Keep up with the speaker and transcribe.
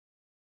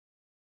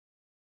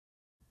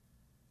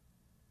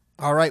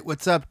All right,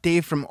 what's up?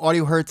 Dave from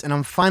Audio Hurts, and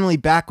I'm finally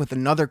back with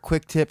another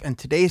quick tip. And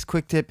today's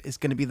quick tip is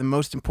going to be the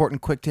most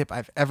important quick tip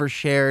I've ever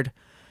shared.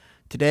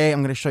 Today, I'm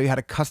going to show you how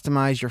to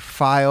customize your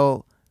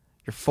file,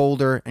 your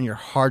folder, and your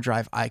hard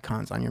drive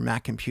icons on your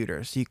Mac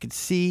computer. So you can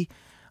see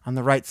on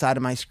the right side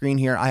of my screen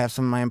here, I have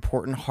some of my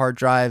important hard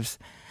drives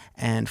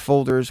and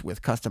folders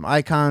with custom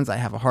icons. I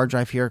have a hard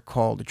drive here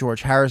called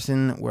George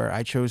Harrison, where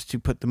I chose to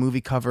put the movie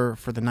cover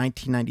for the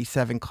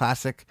 1997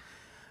 classic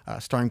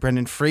starring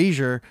Brendan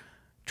Fraser,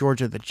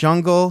 George of the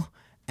Jungle.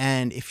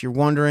 And if you're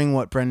wondering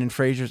what Brendan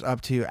Fraser's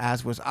up to,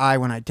 as was I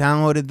when I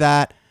downloaded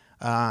that,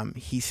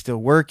 he's still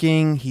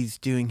working, he's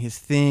doing his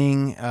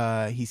thing,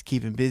 he's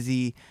keeping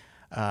busy.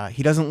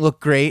 He doesn't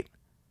look great,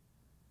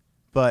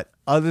 but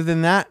other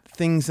than that,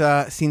 things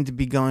seem to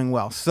be going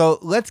well. So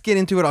let's get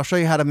into it. I'll show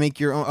you how to make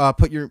your own,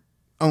 put your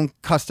own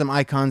custom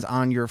icons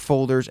on your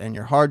folders and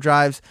your hard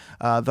drives.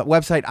 The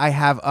website I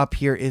have up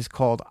here is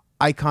called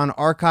Icon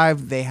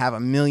Archive. They have a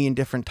million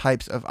different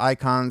types of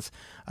icons.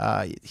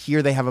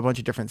 Here they have a bunch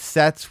of different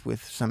sets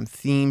with some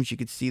themes. You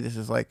could see this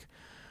is like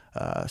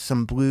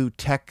some blue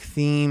tech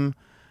theme.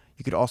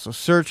 You could also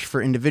search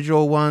for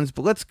individual ones,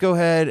 but let's go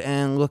ahead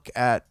and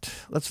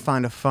let's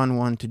find a fun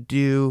one to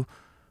do.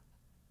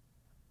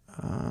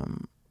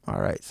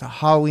 All right, so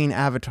Halloween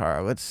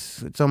avatar.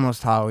 It's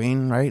almost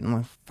Halloween, right? In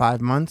like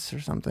 5 months or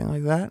something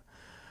like that.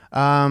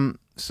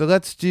 So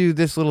let's do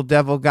this little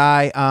devil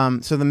guy.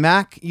 So the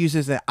Mac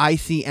uses the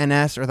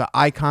ICNS, or the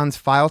icons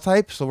file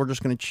type. So we're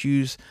just going to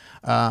choose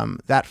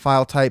that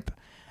file type.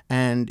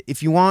 And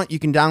if you want, you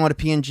can download a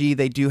PNG.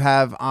 They do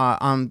have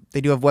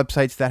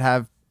websites that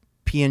have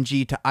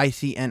PNG to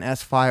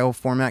ICNS file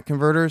format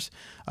converters.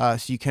 So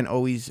you can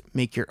always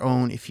make your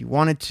own if you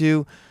wanted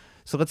to.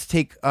 So let's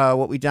take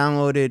what we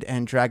downloaded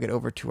and drag it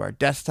over to our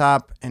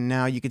desktop. And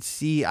now you can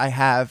see I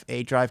have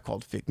a drive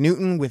called Fig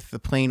Newton with the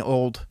plain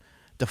old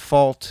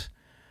default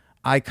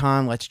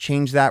icon. Let's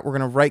change that. We're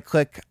going to right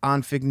click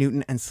on Fig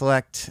Newton and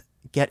select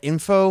Get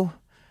Info,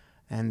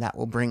 and that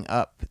will bring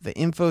up the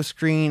info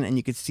screen, and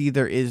you can see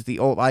there is the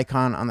old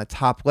icon on the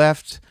top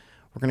left.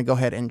 We're going to go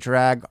ahead and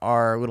drag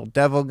our little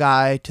devil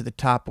guy to the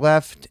top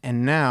left,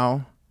 and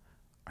now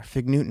our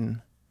Fig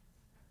Newton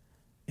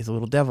is a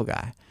little devil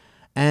guy.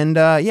 And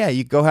yeah,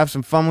 you go have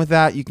some fun with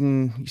that.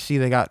 You see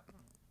they got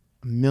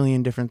a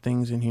million different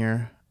things in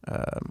here.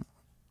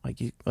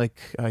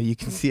 You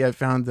can see I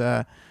found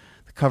the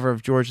cover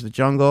of George of the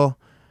Jungle.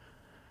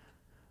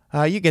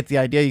 You get the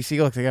idea. You see,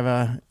 look, they have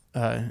a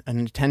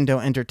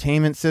Nintendo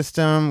Entertainment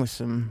System with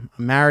some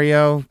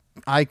Mario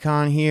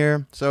icon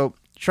here. So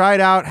try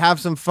it out, have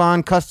some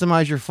fun,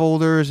 customize your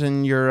folders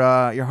and your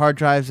hard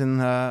drives, and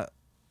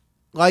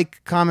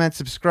like, comment,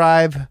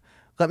 subscribe.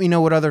 Let me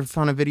know what other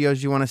fun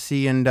videos you want to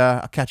see, and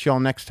I'll catch you all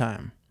next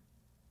time.